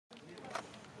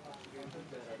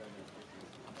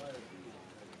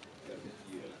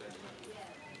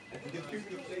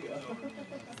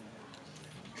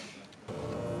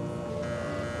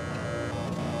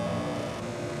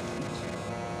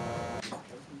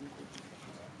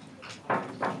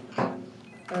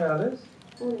Hey Alice.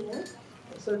 Morning, yeah?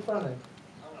 What's so funny?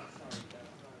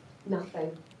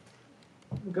 Nothing.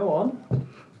 Go on.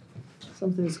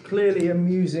 Something's clearly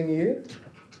amusing you.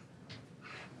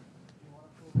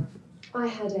 I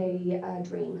had a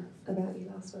dream about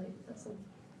you last night, that's all.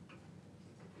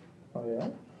 Oh yeah?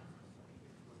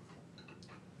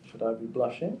 Should I be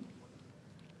blushing?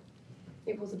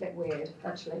 It was a bit weird,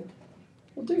 actually.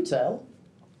 Well, do tell.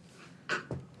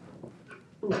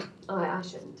 No, I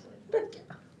shouldn't.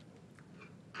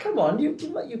 Come on,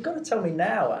 you've got to tell me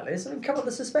now, Alice. I mean, come on,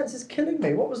 the suspense is killing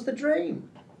me. What was the dream?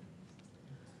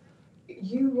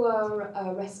 You were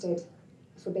arrested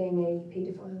for being a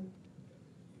paedophile.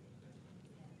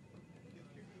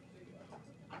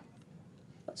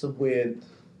 That's a weird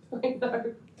I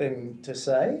know. thing to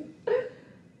say.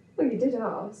 Well, you did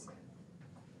ask.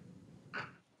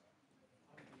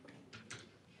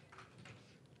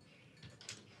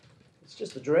 It's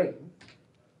just a dream.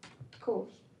 Of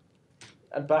course.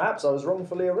 And perhaps I was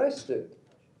wrongfully arrested.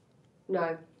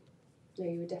 No. No,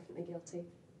 you were definitely guilty.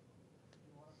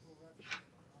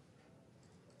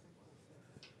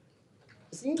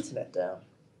 Is the internet down?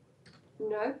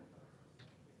 No?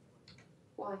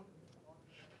 Why?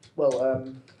 Well,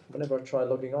 whenever I try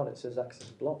logging on, it says access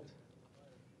blocked.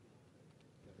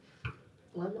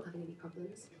 Well, I'm not having any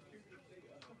problems.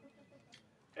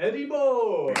 Eddie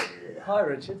boy! Hi,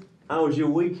 Richard. How was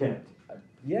your weekend?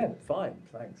 Yeah, fine,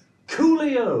 thanks.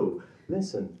 Coolio!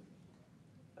 Listen,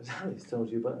 has Alice told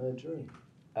you about her dream?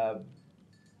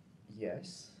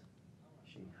 Yes,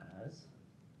 she has.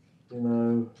 You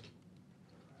know,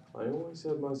 I always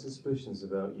had my suspicions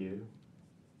about you.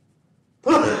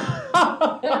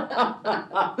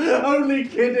 Only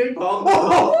kidding, Pop.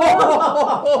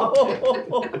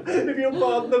 If you'll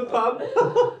pardon the pun.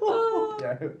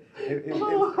 Yeah, it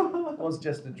was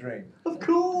just a dream. Of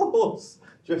course,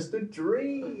 just a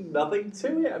dream, nothing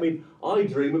to it. I mean, I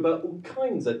dream about all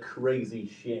kinds of crazy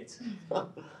shit.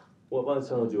 What have I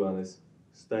told you, Alice?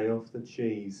 Stay off the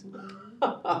cheese.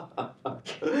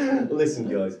 Listen,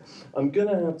 guys, I'm going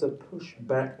to have to push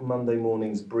back Monday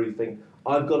morning's briefing.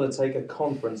 I've got to take a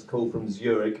conference call from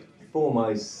Zurich for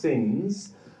my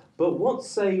sins. But what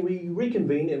say we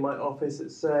reconvene in my office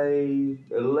at, say,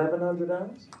 1100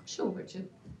 hours? Sure, Richard.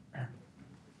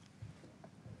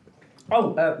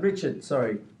 Oh, Richard,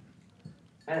 sorry.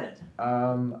 Ed.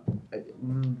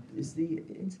 Is the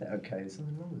internet okay? Is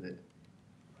something wrong with it?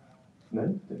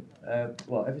 No?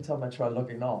 Well, every time I try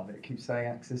logging on, it keeps saying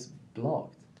access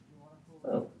blocked.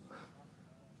 Oh,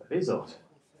 that is odd.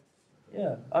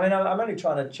 Yeah, I mean, I'm only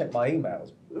trying to check my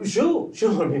emails. Sure.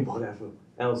 I mean, whatever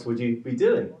else would you be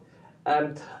doing?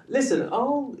 Listen,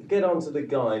 I'll get on to the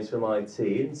guys from IT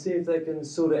and see if they can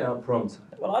sort it out pronto.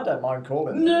 Well, I don't mind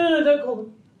calling them. No, don't call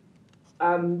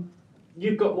them.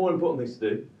 You've got more important things to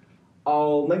do.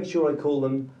 I'll make sure I call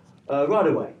them right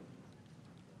away.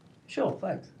 Sure,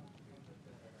 thanks.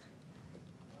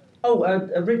 Oh,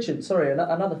 Richard, sorry,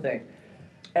 another thing.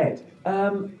 Ed,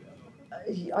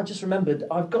 I just remembered,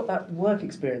 I've got that work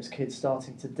experience kid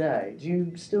starting today. Do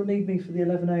you still need me for the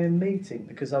 11 a.m. meeting?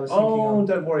 Because I was thinking... Oh,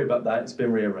 don't worry about that. It's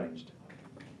been rearranged.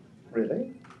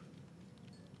 Really?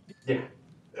 Yeah.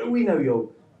 We know you're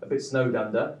a bit snowed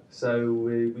under, so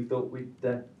we thought we'd...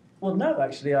 Well, no,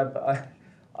 actually,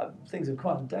 things have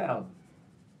quieted down.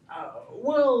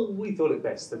 Well, we thought it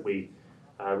best that we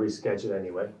reschedule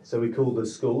anyway. So we called the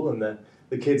school and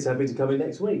the kid's happy to come in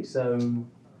next week, so...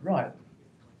 Right.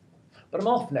 But I'm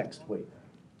off next week.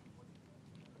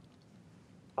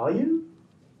 Are you?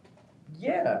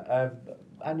 Yeah,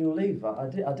 annual leave. I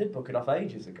did book it off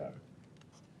ages ago.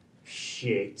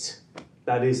 Shit.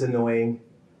 That is annoying.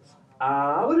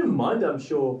 I wouldn't mind, I'm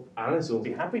sure Alice will be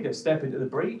Be happy to step into the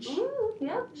breach.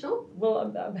 Yeah, sure.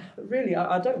 Well, really,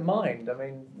 I don't mind. I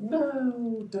mean...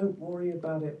 No, don't worry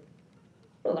about it.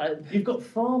 Well, You've got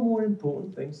far more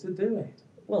important things to do, Ed.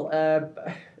 Well,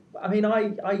 I mean,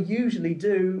 I usually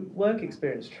do work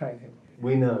experience training.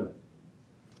 We know.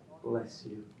 Bless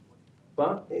you.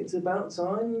 But it's about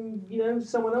time,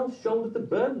 someone else shouldered the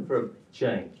burden for a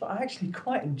change. But I actually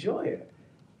quite enjoy it.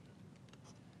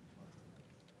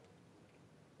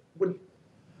 Well,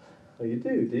 oh, you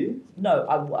do you? No,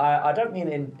 I don't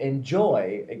mean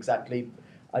enjoy exactly.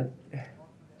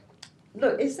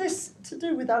 Look, is this to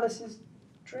do with Alice's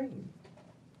dream?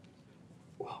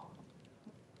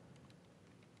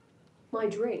 My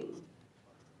dream?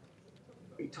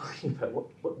 What are you talking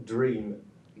about? What dream?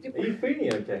 Are you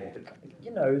feeling okay?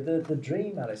 You know, the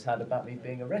dream Alice had about me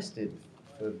being arrested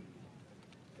for...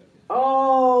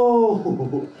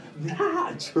 Oh,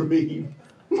 that dream.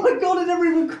 My God, it never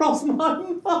even crossed my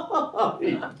mind.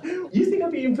 You think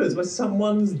I'd be influenced by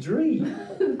someone's dream?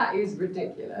 That is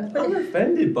ridiculous. I'm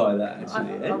offended by that,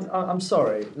 actually, Ed. I'm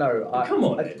sorry. No, Come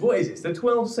on, Ed. What is this, the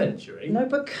 12th century? No,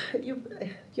 but you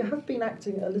have been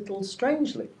acting a little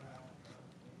strangely.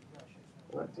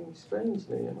 I'm acting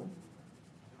strangely, am I?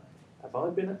 Have I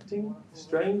been acting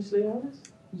strangely, Alice?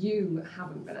 You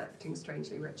haven't been acting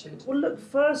strangely, Richard. Well, look,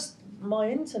 first my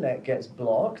internet gets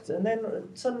blocked, and then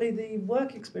suddenly the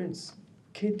work experience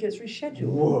kid gets rescheduled.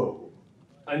 Whoa.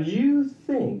 And you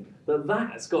think that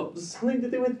that's got something to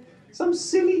do with some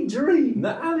silly dream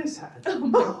that Alice had? Oh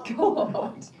my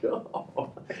God.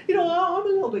 God. You know, I'm a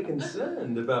little bit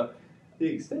concerned about the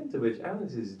extent to which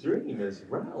Alice's dream has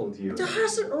rattled you. It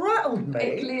hasn't rattled me.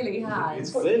 It clearly It's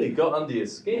has. clearly got under your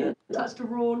skin. Touched a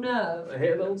raw nerve.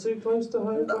 Hit a little too close to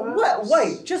home, perhaps? Well,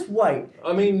 wait, just wait.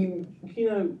 I mean, you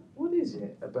know, what is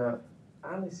it about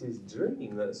Alice's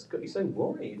dream that's got you so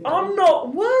worried? I'm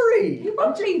not worried. You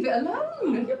won't leave it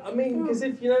alone. I mean, because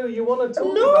if, you know, you want to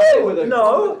talk No, about it with a...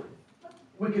 no.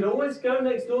 We could always go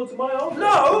next door to my office.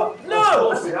 No, no. Of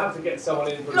course, we'd have to get someone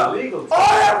in from the legal team.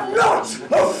 I am not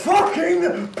a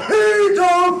fucking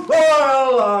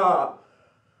paedophile!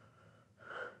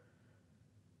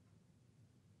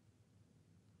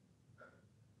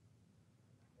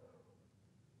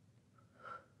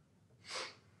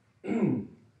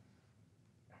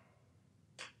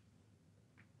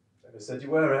 Never said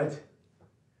you were, Ed.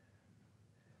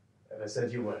 Never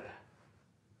said you were.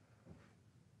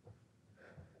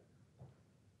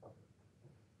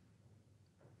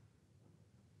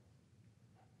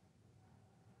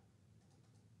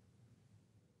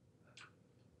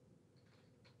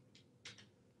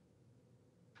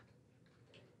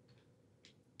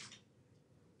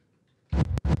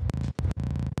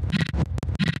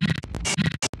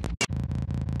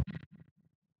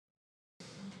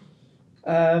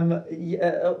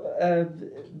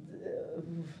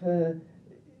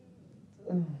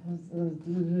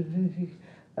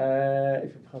 Yeah,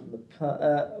 if you pardon the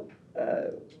pun,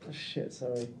 shit,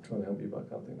 sorry. Trying to help you, but I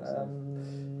can't think of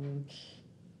something.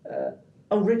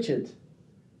 Oh, Richard.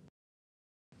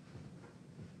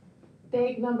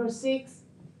 Take number 6.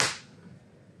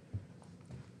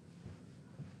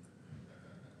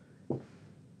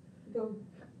 Go.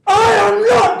 I am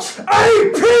not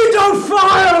a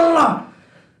paedophile!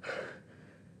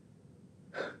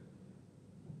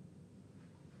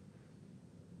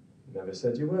 Never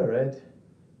said you were, Ed.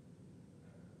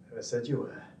 Never said you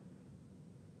were.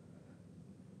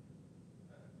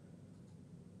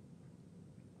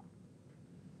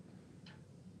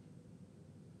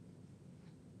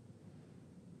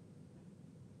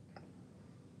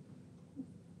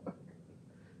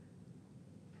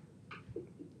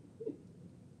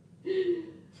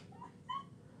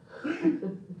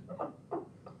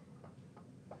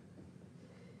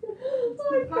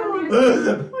 I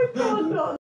can't. I can't.